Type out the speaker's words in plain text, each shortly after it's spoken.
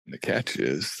The catch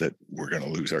is that we're going to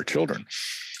lose our children.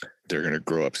 They're going to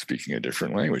grow up speaking a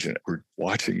different language. And we're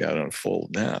watching that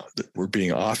unfold now. We're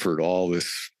being offered all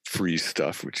this free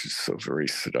stuff, which is so very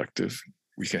seductive.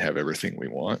 We can have everything we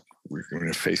want. We're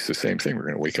going to face the same thing. We're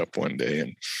going to wake up one day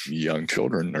and young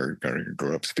children are going to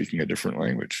grow up speaking a different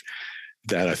language.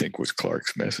 That, I think, was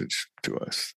Clarke's message to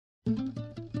us.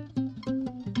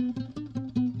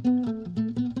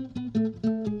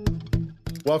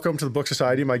 Welcome to the Book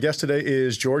Society. My guest today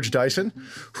is George Dyson,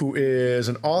 who is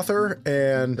an author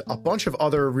and a bunch of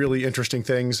other really interesting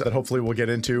things that hopefully we'll get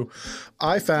into.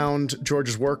 I found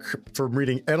George's work from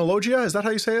reading Analogia. Is that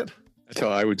how you say it? That's how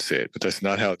I would say it, but that's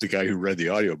not how the guy who read the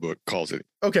audiobook calls it.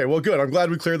 Okay, well, good. I'm glad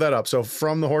we cleared that up. So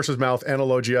From the Horse's Mouth,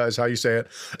 Analogia is how you say it.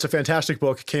 It's a fantastic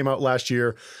book. Came out last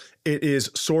year. It is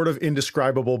sort of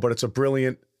indescribable, but it's a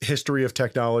brilliant history of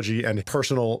technology and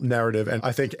personal narrative. And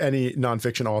I think any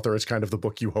nonfiction author, it's kind of the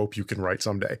book you hope you can write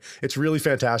someday. It's really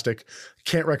fantastic.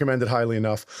 Can't recommend it highly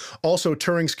enough. Also,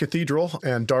 Turing's Cathedral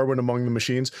and Darwin Among the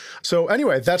Machines. So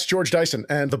anyway, that's George Dyson.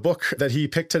 And the book that he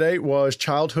picked today was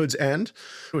Childhood's End,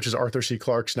 which is Arthur C.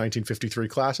 Clarke's 1953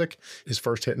 classic, his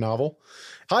first hit novel.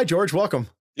 Hi, George. Welcome.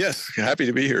 Yes, happy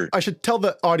to be here. I should tell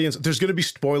the audience there's going to be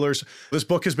spoilers. This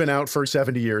book has been out for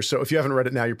 70 years. So if you haven't read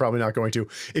it now, you're probably not going to.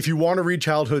 If you want to read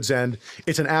Childhood's End,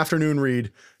 it's an afternoon read.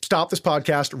 Stop this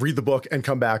podcast, read the book, and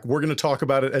come back. We're going to talk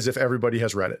about it as if everybody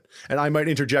has read it. And I might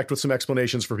interject with some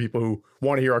explanations for people who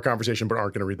want to hear our conversation but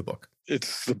aren't going to read the book.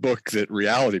 It's the book that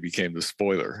reality became the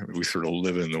spoiler. We sort of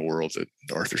live in the world that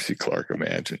Arthur C. Clarke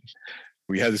imagined.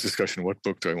 We had this discussion, what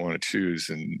book do I want to choose?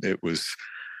 And it was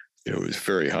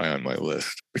very high on my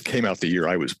list. It came out the year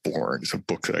I was born. It's a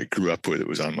book that I grew up with. It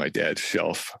was on my dad's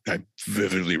shelf. I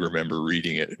vividly remember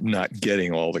reading it, not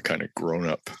getting all the kind of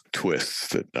grown-up twists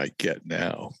that I get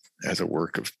now as a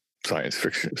work of science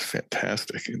fiction. It's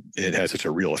fantastic. And it has such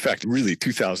a real effect. Really,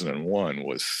 2001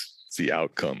 was the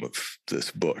outcome of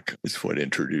this book. It's what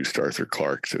introduced Arthur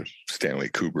Clarke to Stanley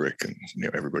Kubrick and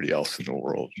everybody else in the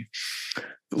world.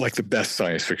 Like the best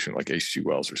science fiction, like H.G.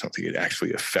 Wells or something, it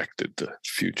actually affected the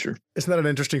future. Isn't that an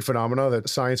interesting phenomenon that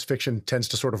science fiction tends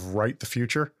to sort of write the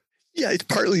future? Yeah, it's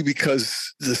partly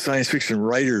because the science fiction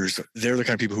writers, they're the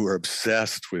kind of people who are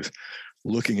obsessed with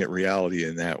looking at reality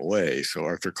in that way. So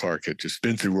Arthur Clarke had just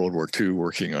been through World War II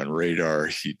working on radar.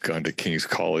 He'd gone to King's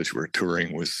College where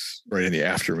Turing was right in the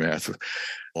aftermath of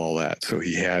all that. So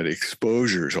he had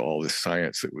exposure to all this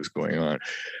science that was going on.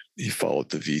 He followed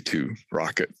the V2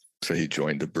 rocket. So he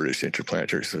joined the British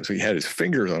Interplanetary. So he had his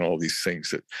fingers on all these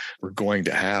things that were going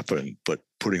to happen, but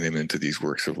putting them into these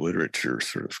works of literature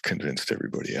sort of convinced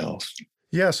everybody else.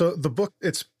 Yeah, so the book,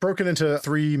 it's broken into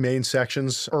three main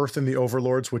sections: Earth and the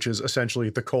Overlords, which is essentially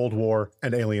the Cold War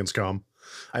and aliens come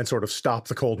and sort of stop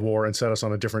the Cold War and set us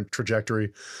on a different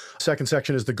trajectory. Second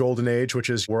section is the Golden Age, which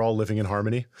is we're all living in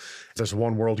harmony. There's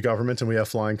one world government and we have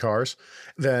flying cars.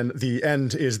 Then the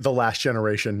end is the last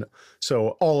generation.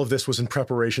 So all of this was in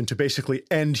preparation to basically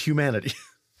end humanity.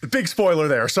 Big spoiler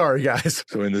there. Sorry, guys.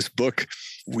 So in this book,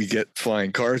 we get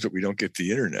flying cars, but we don't get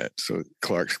the internet. So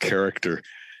Clarke's character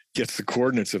gets the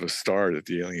coordinates of a star that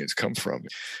the aliens come from.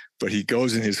 But he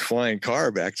goes in his flying car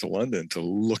back to London to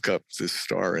look up this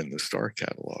star in the star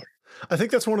catalog. I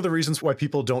think that's one of the reasons why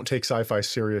people don't take sci-fi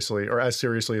seriously, or as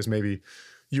seriously as maybe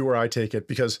you or I take it,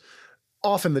 because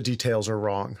often the details are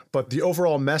wrong, but the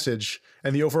overall message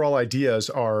and the overall ideas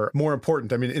are more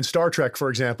important. I mean, in Star Trek, for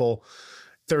example,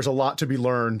 there's a lot to be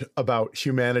learned about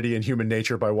humanity and human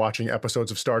nature by watching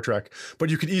episodes of Star Trek, but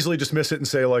you could easily dismiss it and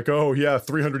say like, oh yeah,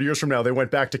 300 years from now, they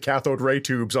went back to cathode ray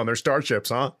tubes on their starships,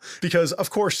 huh? Because of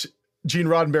course, Gene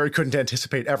Roddenberry couldn't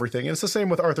anticipate everything. And it's the same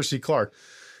with Arthur C. Clarke.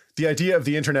 The idea of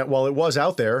the internet, while it was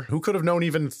out there, who could have known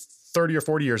even 30 or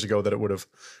 40 years ago that it would have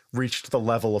reached the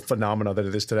level of phenomena that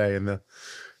it is today and the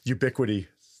ubiquity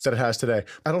that it has today?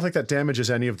 I don't think that damages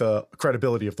any of the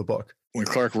credibility of the book. When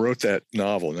Clarke wrote that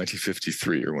novel in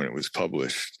 1953, or when it was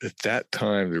published, at that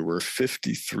time, there were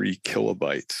 53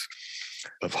 kilobytes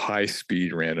of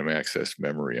high-speed random access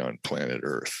memory on planet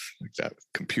Earth. Like that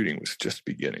computing was just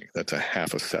beginning. That's a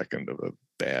half a second of a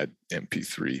bad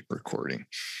MP3 recording.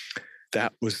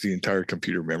 That was the entire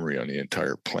computer memory on the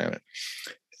entire planet.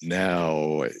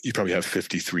 Now, you probably have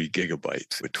 53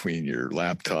 gigabytes between your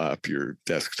laptop, your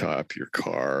desktop, your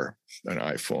car, an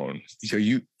iPhone. So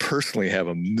you personally have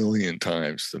 1 million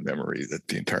times the memory that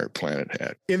the entire planet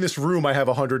had. In this room, I have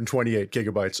 128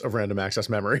 gigabytes of random access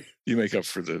memory. You make up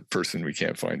for the person we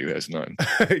can't find who has none.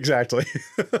 Exactly.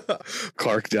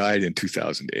 Clarke died in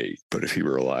 2008, but if he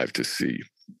were alive to see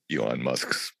Elon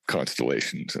Musk's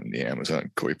constellations and the Amazon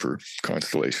Kuiper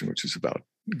constellation, which is about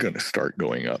going to start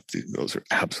going up. Those are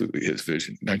absolutely his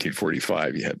vision.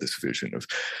 1945, he had this vision of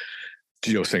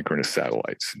geosynchronous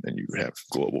satellites, and then you would have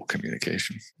global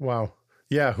communication. Wow.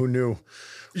 Yeah, who knew?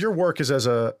 Your work is as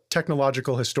a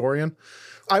technological historian.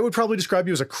 I would probably describe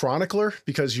you as a chronicler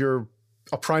because you're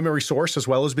a primary source as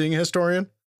well as being a historian.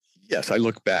 Yes, I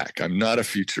look back. I'm not a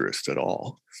futurist at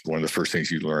all. One of the first things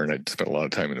you learn, I'd spent a lot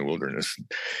of time in the wilderness.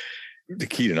 The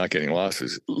key to not getting lost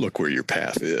is look where your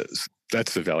path is.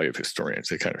 That's the value of historians.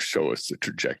 They kind of show us the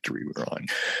trajectory we're on.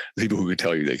 The people who can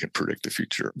tell you they can predict the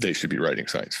future, they should be writing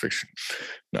science fiction,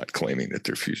 not claiming that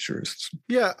they're futurists.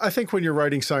 Yeah, I think when you're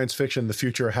writing science fiction, the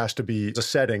future has to be a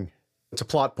setting. It's a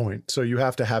plot point. So you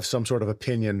have to have some sort of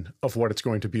opinion of what it's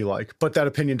going to be like. But that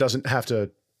opinion doesn't have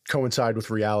to coincide with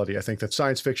reality. I think that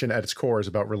science fiction at its core is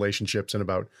about relationships and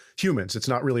about humans. It's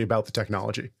not really about the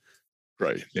technology.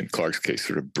 Right. In Clarke's case,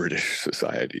 sort of British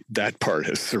society. That part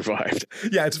has survived.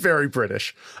 Yeah, it's very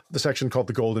British. The section called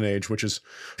The Golden Age, which is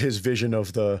his vision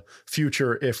of the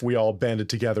future if we all banded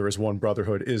together as one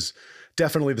brotherhood, is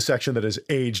definitely the section that has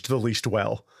aged the least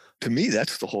well. To me,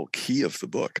 that's the whole key of the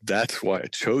book. That's why I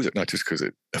chose it, not just because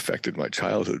it affected my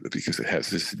childhood, but because it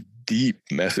has this deep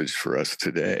message for us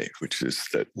today, which is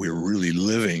that we're really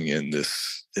living in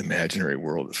this imaginary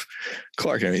world of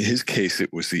Clarke. I mean, in his case,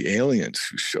 it was the aliens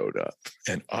who showed up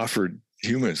and offered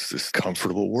humans this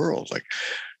comfortable world. Like,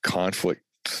 conflict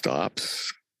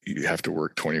stops. You have to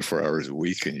work 24 hours a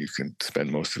week and you can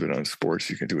spend most of it on sports.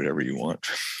 You can do whatever you want.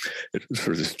 It's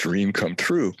sort of this dream come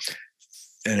true.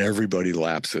 And everybody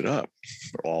laps it up,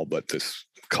 all but this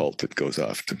cult that goes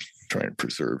off to try and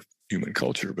preserve human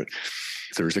culture. But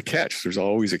there's a catch. There's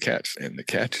always a catch. And the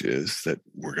catch is that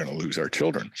we're going to lose our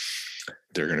children.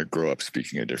 They're going to grow up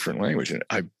speaking a different language. And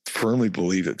I firmly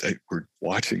believe that we're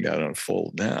watching that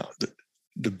unfold now.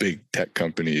 The big tech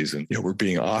companies, and we're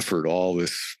being offered all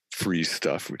this free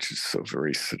stuff, which is so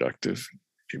very seductive.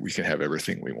 We can have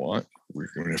everything we want. We're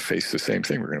going to face the same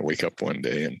thing. We're going to wake up one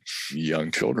day and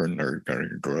young children are going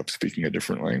to grow up speaking a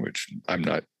different language. I'm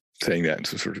not saying that in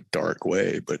some sort of dark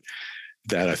way, but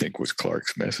that, I think, was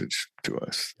Clarke's message to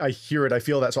us. I hear it. I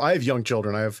feel that. So I have young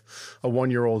children. I have a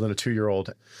 1-year-old and a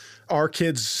 2-year-old. Our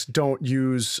kids don't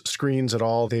use screens at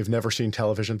all. They've never seen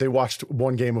television. They watched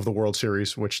one game of the World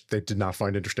Series, which they did not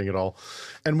find interesting at all.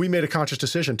 And we made a conscious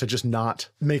decision to just not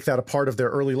make that a part of their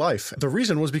early life. The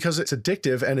reason was because it's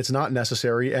addictive and it's not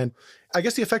necessary. And I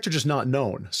guess the effects are just not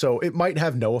known. So it might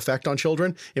have no effect on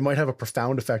children. It might have a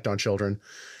profound effect on children.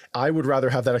 I would rather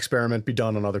have that experiment be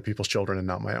done on other people's children and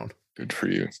not my own. Good for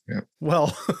you. Yeah.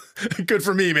 Well, good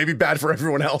for me, maybe bad for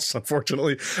everyone else,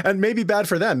 unfortunately, and maybe bad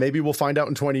for them. Maybe we'll find out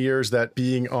in 20 years that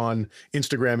being on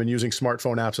Instagram and using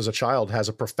smartphone apps as a child has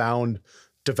a profound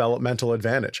developmental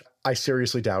advantage. I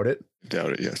seriously doubt it.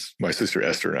 Doubt it, yes. My sister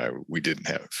Esther and I, we didn't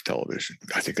have television.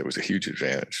 I think that was a huge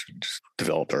advantage. We just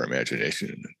developed our imagination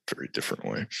in a very different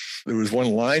way. There was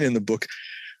one line in the book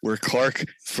where Clarke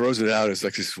throws it out as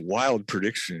like this wild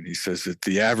prediction. He says that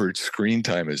the average screen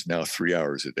time is now 3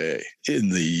 hours a day in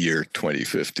the year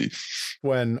 2050.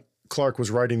 When Clarke was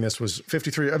writing this was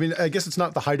 53. I mean, I guess it's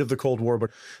not the height of the Cold War,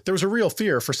 but there was a real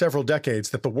fear for several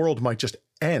decades that the world might just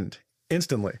end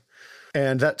instantly.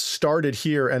 And that started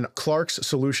here. And Clarke's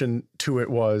solution to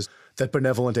it was that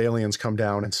benevolent aliens come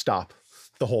down and stop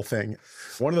the whole thing.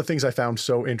 One of the things I found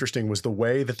so interesting was the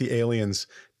way that the aliens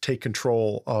take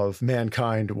control of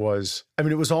mankind was, I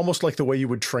mean, it was almost like the way you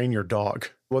would train your dog.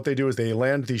 What they do is they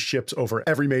land these ships over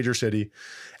every major city.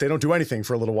 They don't do anything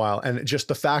for a little while. And just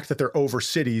the fact that they're over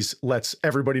cities lets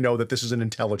everybody know that this is an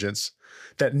intelligence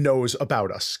that knows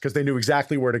about us because they knew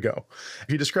exactly where to go.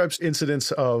 He describes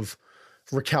incidents of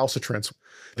recalcitrance.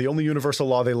 The only universal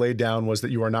law they laid down was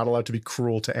that you are not allowed to be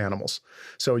cruel to animals.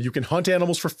 So you can hunt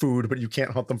animals for food, but you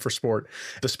can't hunt them for sport.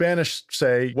 The Spanish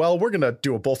say, well, we're going to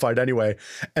do a bullfight anyway.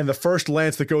 And the first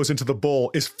lance that goes into the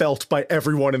bull is felt by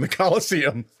everyone in the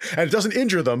Colosseum. And it doesn't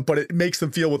injure them, but it makes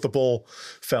them feel what the bull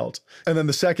felt. And then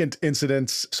the second incident,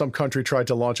 some country tried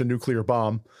to launch a nuclear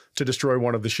bomb to destroy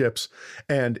one of the ships,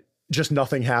 and just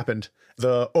nothing happened.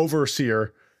 The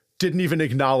overseer didn't even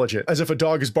acknowledge it, as if a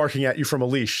dog is barking at you from a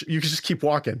leash. You can just keep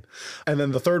walking. And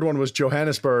then the third one was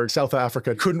Johannesburg, South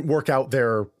Africa, couldn't work out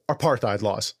their apartheid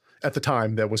laws. At the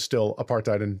time, there was still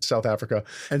apartheid in South Africa.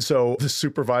 And so the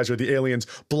supervisor, the aliens,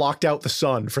 blocked out the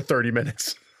sun for 30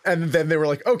 minutes. And then they were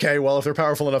like, okay, well, if they're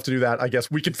powerful enough to do that, I guess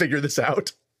we can figure this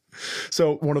out.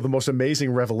 So one of the most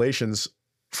amazing revelations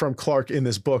from Clarke in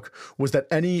this book was that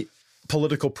any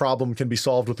political problem can be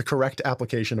solved with the correct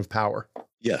application of power.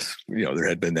 Yes. There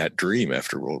had been that dream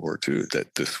after World War II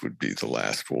that this would be the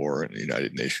last war and the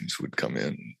United Nations would come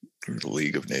in, or the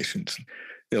League of Nations.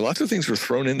 Lots of things were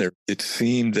thrown in there. It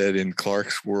seemed that in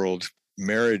Clarke's world,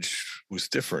 marriage was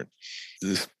different.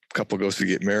 This couple goes to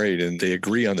get married and they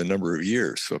agree on the number of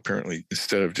years. So apparently,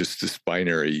 instead of just this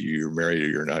binary, you're married or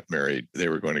you're not married, they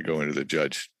were going to go into the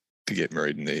judge to get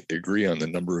married, and they agree on the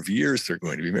number of years they're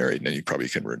going to be married. And then you probably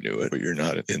can renew it, but you're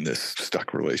not in this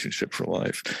stuck relationship for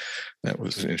life. That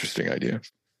was an interesting idea.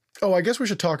 Oh, I guess we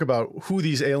should talk about who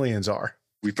these aliens are.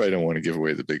 We probably don't want to give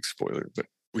away the big spoiler, but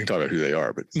we can talk about who they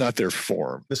are, but not their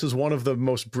form. This is one of the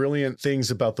most brilliant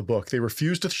things about the book. They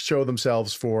refuse to show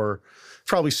themselves for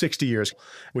probably 60 years,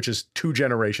 which is 2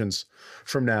 generations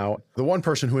from now. The one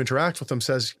person who interacts with them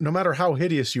says, no matter how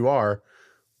hideous you are,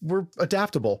 we're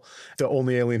adaptable. The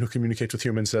only alien who communicates with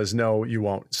humans says, no, you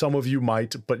won't. Some of you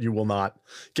might, but you will not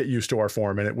get used to our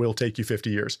form, and it will take you 50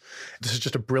 years. This is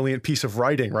just a brilliant piece of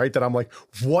writing, right? That I'm like,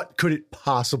 what could it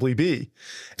possibly be?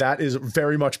 That is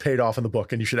very much paid off in the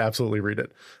book, and you should absolutely read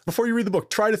it. Before you read the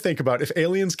book, try to think about if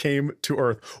aliens came to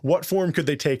Earth, what form could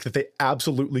they take that they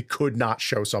absolutely could not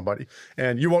show somebody?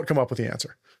 And you won't come up with the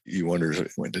answer. You wonder,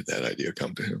 when did that idea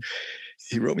come to him?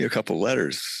 He wrote me a couple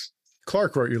letters.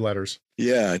 Clark wrote you letters.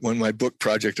 Yeah. When my book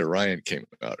Project Orion came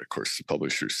out, of course, the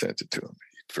publisher sent it to him.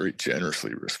 He very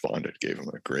generously responded, gave him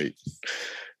a great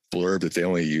blurb that they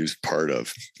only used part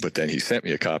of. But then he sent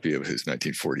me a copy of his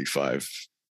 1945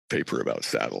 paper about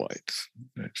satellites.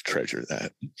 I treasure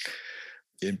that.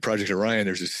 In Project Orion,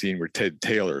 there's a scene where Ted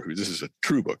Taylor, this is a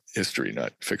true book, history,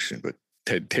 not fiction, but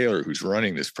Ted Taylor, who's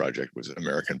running this project, was an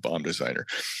American bomb designer.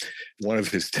 One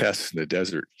of his tests in the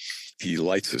desert, he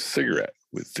lights a cigarette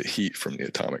with the heat from the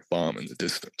atomic bomb in the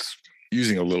distance,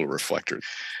 using a little reflector.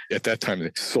 At that time,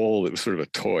 it was sort of a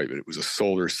toy, but it was a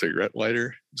solar cigarette lighter.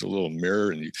 It was a little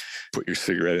mirror, and you put your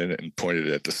cigarette in it and pointed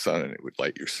it at the sun, and it would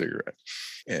light your cigarette.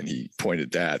 And he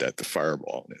pointed that at the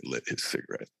fireball, and it lit his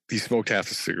cigarette. He smoked half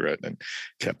a cigarette and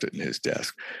kept it in his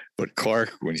desk. But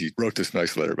Clark, when he wrote this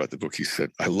nice letter about the book, he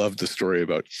said, I love the story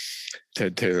about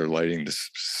Ted Taylor lighting this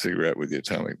cigarette with the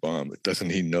atomic bomb, but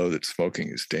doesn't he know that smoking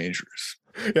is dangerous?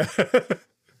 Yeah.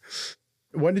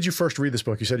 When did you first read this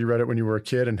book? You said you read it when you were a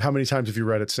kid, and how many times have you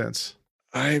read it since?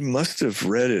 I must have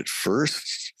read it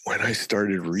first when I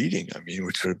started reading.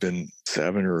 Which would have been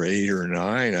 7 or 8 or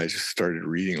 9. I just started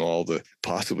reading all the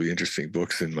possibly interesting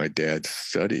books in my dad's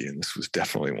study, and this was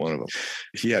definitely one of them.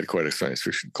 He had quite a science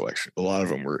fiction collection. A lot of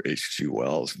them were H.G.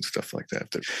 Wells and stuff like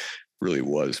that really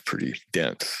was pretty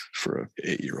dense for an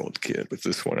 8-year-old kid. But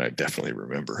this one I definitely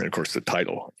remember. And of course, the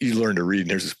title, you learn to read,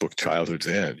 and there's this book, Childhood's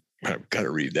End. I've got to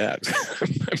read that.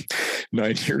 I'm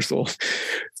 9 years old.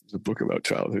 It's a book about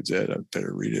childhood's end. I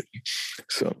better read it.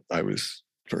 So I was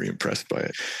very impressed by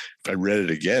it. I read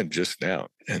it again just now,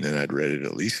 and then I'd read it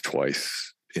at least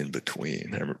twice in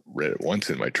between. I read it once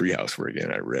in my treehouse, where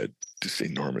again I read just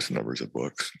enormous numbers of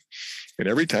books. And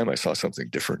every time I saw something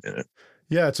different in it.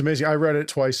 Yeah, it's amazing. I read it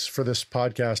twice for this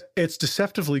podcast. It's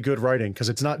deceptively good writing because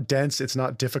it's not dense. It's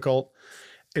not difficult.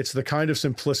 It's the kind of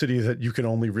simplicity that you can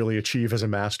only really achieve as a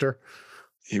master.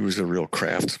 He was a real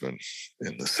craftsman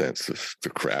in the sense of the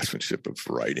craftsmanship of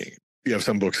writing. You have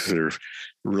some books that are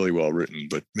really well written,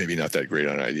 but maybe not that great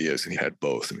on ideas. And he had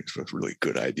both. It's both really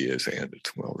good ideas and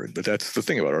it's well written. But that's the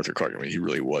thing about Arthur Clarke. He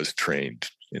really was trained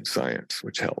in science,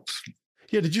 which helps.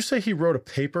 Yeah. Did you say he wrote a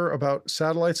paper about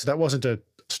satellites? That wasn't a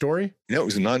story? No, it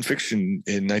was a nonfiction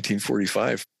in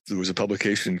 1945. There was a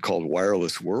publication called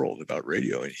Wireless World about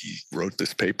radio, and he wrote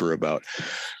this paper about,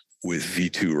 with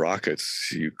V2 rockets,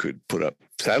 you could put up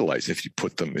satellites. If you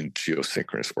put them in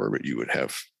geosynchronous orbit, you would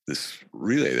have this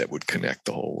relay that would connect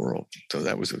the whole world. So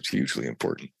that was a hugely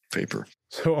important paper.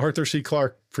 So Arthur C.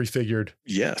 Clarke prefigured.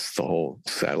 Yes, the whole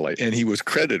satellite. And he was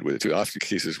credited with it too. Often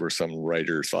cases where some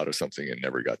writer thought of something and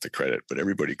never got the credit, but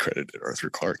everybody credited Arthur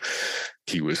Clarke.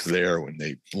 He was there when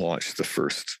they launched the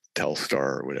first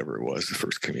Telstar or whatever it was, the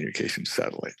first communication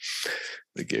satellite.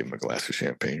 They gave him a glass of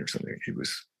champagne or something. He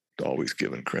was always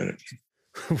given credit.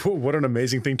 What an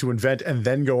amazing thing to invent and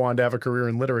then go on to have a career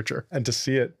in literature and to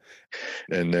see it.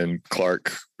 And then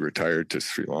Clarke retired to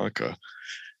Sri Lanka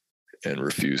and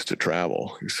refused to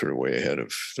travel. He was sort of way ahead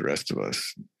of the rest of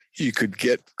us. You could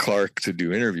get Clarke to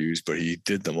do interviews, but he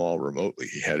did them all remotely.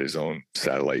 He had his own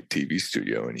satellite TV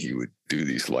studio, and he would do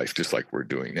these live, just like we're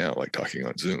doing now, like talking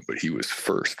on Zoom, but he was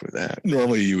first with that.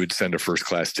 Normally, you would send a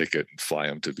first-class ticket and fly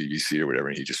him to BBC or whatever,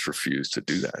 and he just refused to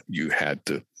do that. You had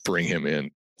to bring him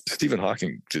in. Stephen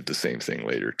Hawking did the same thing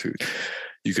later, too.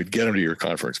 You could get him to your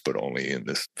conference, but only in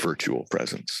this virtual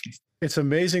presence. It's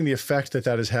amazing the effect that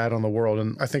has had on the world.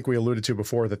 And I think we alluded to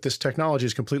before that this technology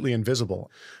is completely invisible.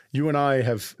 You and I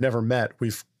have never met.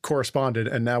 We've corresponded,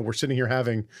 and now we're sitting here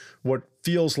having what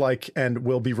feels like and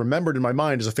will be remembered in my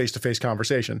mind as a face-to-face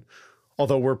conversation,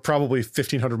 although we're probably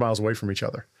 1,500 miles away from each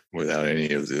other. Without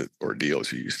any of the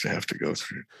ordeals you used to have to go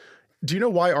through. Do you know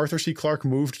why Arthur C. Clarke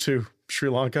moved to Sri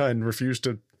Lanka and refused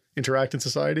to interact in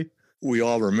society? We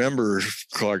all remember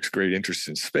Clarke's great interest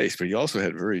in space, but he also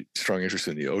had very strong interest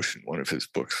in the ocean. One of his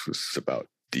books was about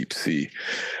deep sea.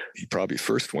 He probably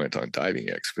first went on diving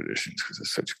expeditions because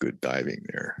there's such good diving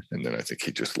there. And then I think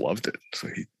he just loved it. So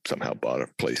he somehow bought a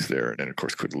place there and then, of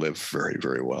course, could live very,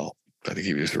 very well. I think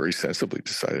he just very sensibly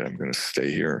decided, I'm going to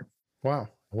stay here. Wow.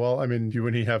 Well, I mean, you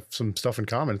and he have some stuff in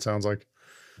common, it sounds like.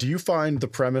 Do you find the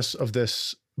premise of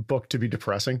this book to be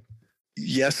depressing?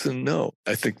 Yes and no.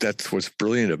 I think that's what's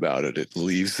brilliant about it. It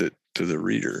leaves it to the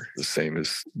reader, the same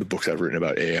as the books I've written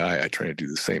about AI. I try to do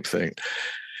the same thing.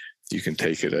 You can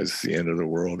take it as the end of the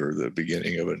world or the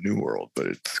beginning of a new world, but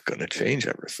it's going to change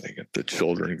everything. The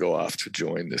children go off to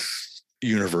join this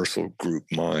universal group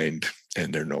mind,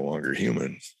 and they're no longer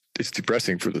human. It's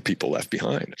depressing for the people left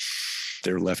behind.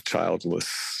 They're left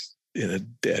childless in a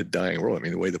dead, dying world. I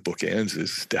mean, the way the book ends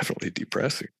is definitely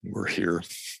depressing. We're here.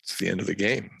 It's the end of the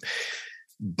game.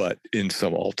 But in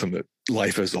some ultimate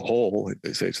life as a whole,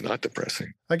 they say it's not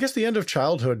depressing. I guess the end of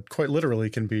childhood quite literally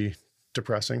can be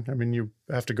depressing. I mean, you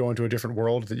have to go into a different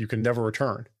world that you can never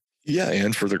return. Yeah,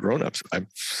 and for the grown-ups, I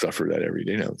suffer that every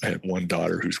day now. I have one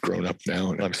daughter who's grown up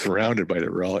now, and I'm surrounded by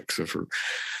the relics of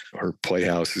her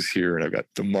playhouse is here, and I've got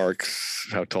the marks,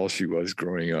 how tall she was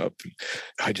growing up. And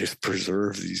I just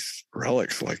preserve these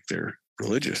relics like they're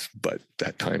religious, but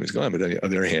that time is gone. But on the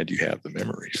other hand, you have the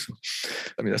memories.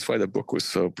 I mean, that's why the book was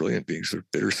so brilliant, being sort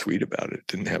of bittersweet about it. It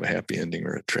didn't have a happy ending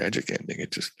or a tragic ending.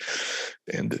 It just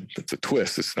ended. But the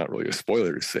twist, it's not really a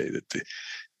spoiler to say that the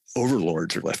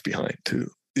overlords are left behind too.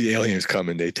 The aliens come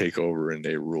and they take over and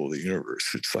they rule the universe.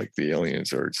 It's like the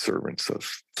aliens are servants of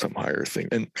some higher thing.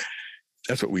 And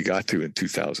that's what we got to in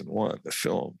 2001, the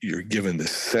film. You're given the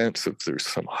sense of there's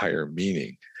some higher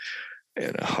meaning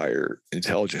and a higher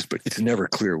intelligence, but it's never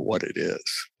clear what it is.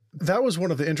 That was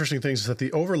one of the interesting things, is that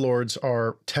the overlords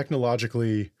are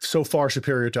technologically so far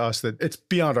superior to us that it's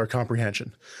beyond our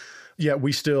comprehension. Yet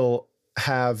we still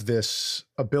have this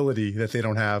ability that they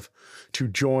don't have to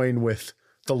join with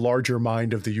the larger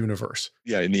mind of the universe.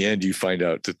 Yeah, in the end, you find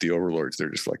out that the overlords, they're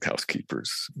just like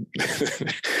housekeepers.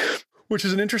 Which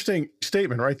is an interesting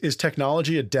statement, right? Is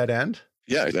technology a dead end?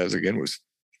 Yeah, that again was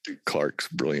Clarke's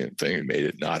brilliant thing. It made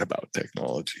it not about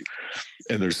technology.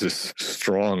 And there's this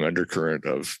strong undercurrent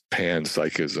of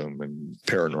panpsychism and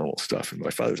paranormal stuff. And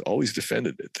my father's always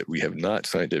defended it, that we have not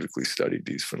scientifically studied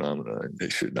these phenomena and they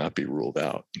should not be ruled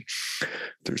out.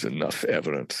 There's enough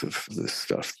evidence of this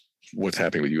stuff. What's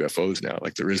happening with UFOs now,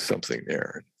 like there is something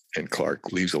there. And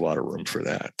Clarke leaves a lot of room for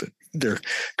that there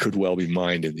could well be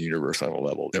mind in the universe on a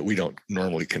level that we don't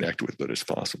normally connect with, but it's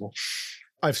possible.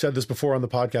 I've said this before on the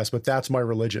podcast, but that's my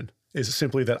religion, is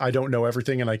simply that I don't know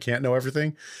everything and I can't know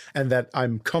everything. And that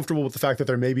I'm comfortable with the fact that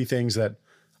there may be things that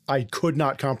I could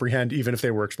not comprehend even if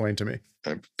they were explained to me.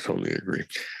 I totally agree.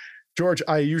 George,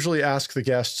 I usually ask the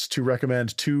guests to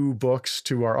recommend 2 books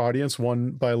to our audience,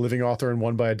 one by a living author and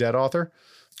one by a dead author.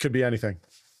 Could be anything.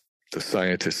 The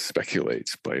Scientist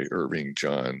Speculates by Irving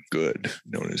John Good,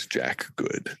 known as Jack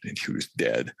Good, and he was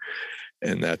dead.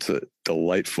 And that's a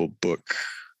delightful book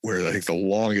where I think the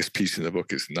longest piece in the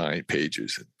book is 9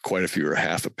 pages, and quite a few are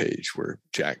half a page, where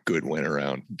Jack Good went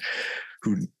around,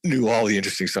 who knew all the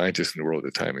interesting scientists in the world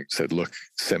at the time, and said, look,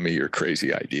 send me your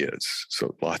crazy ideas.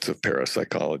 So lots of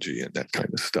parapsychology and that kind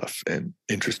of stuff, and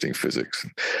interesting physics.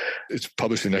 It's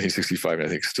published in 1965, and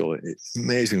I think still an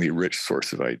amazingly rich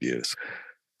source of ideas.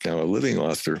 Now, a living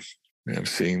author, I'm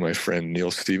seeing my friend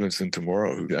Neal Stephenson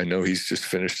tomorrow, who I know he's just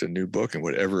finished a new book, and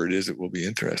whatever it is, it will be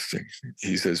interesting.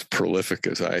 He's as prolific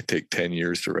as I. Take 10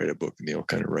 years to write a book. Neal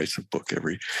kind of writes a book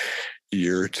every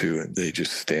year or two, and they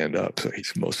just stand up. So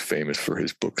he's most famous for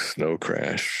his book, Snow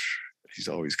Crash. He's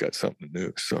always got something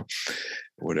new. So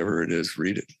whatever it is,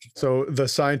 read it. So The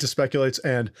Scientist Speculates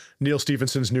and Neal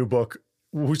Stephenson's new book,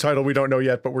 whose title we don't know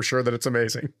yet, but we're sure that it's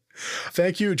amazing.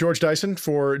 Thank you, George Dyson,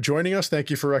 for joining us. Thank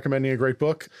you for recommending a great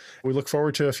book. We look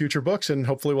forward to future books, and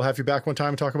hopefully we'll have you back one time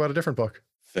and talk about a different book.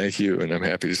 Thank you. And I'm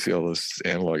happy to see all those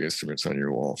analog instruments on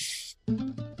your wall.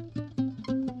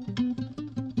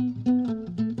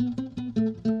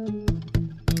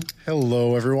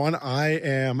 Hello, everyone. I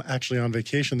am actually on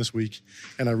vacation this week,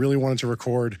 and I really wanted to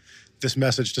record this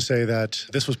message to say that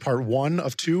this was part 1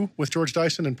 of 2 with George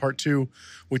Dyson. In part 2,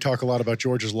 we talk a lot about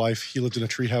George's life. He lived in a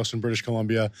treehouse in British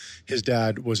Columbia. His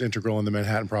dad was integral in the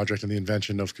Manhattan Project and the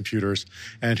invention of computers.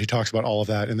 And he talks about all of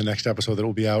that in the next episode that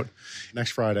will be out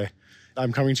next Friday.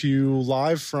 I'm coming to you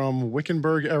live from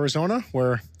Wickenburg, Arizona,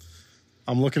 where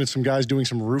I'm looking at some guys doing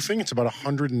some roofing. It's about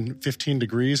 115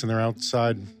 degrees, and they're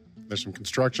outside. There's some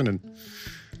construction, and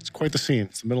it's quite the scene.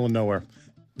 It's the middle of nowhere.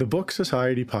 The Book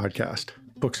Society Podcast.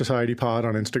 Book Society Pod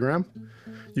on Instagram.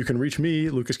 You can reach me,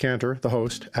 Lucas Cantor, the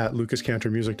host, at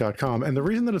lucascantormusic.com. And the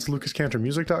reason that it's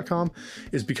lucascantormusic.com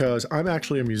is because I'm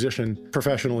actually a musician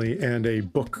professionally and a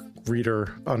book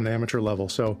reader on an amateur level.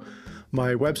 So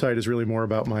my website is really more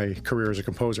about my career as a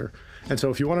composer. And so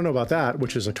if you want to know about that,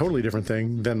 which is a totally different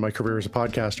thing than my career as a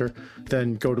podcaster,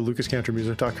 then go to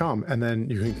lucascantormusic.com and then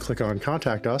you can click on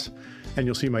Contact Us and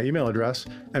you'll see my email address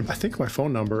and I think my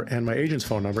phone number and my agent's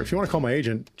phone number. If you want to call my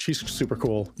agent, she's super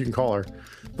cool. You can call her,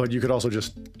 but you could also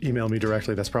just email me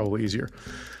directly. That's probably easier.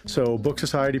 So Book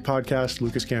Society Podcast,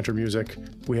 Lucas Cantor Music.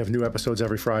 We have new episodes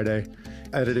every Friday,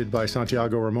 edited by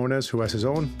Santiago Ramones, who has his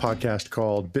own podcast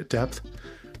called Bit Depth,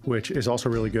 which is also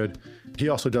really good. He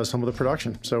also does some of the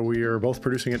production. So we are both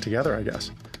producing it together, I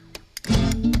guess.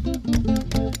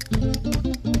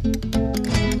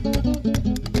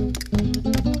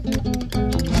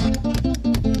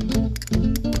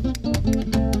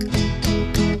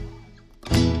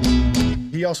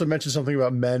 He also mentioned something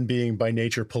about men being by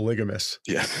nature polygamous.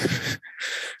 Yeah,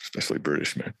 especially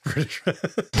British men. British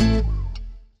men.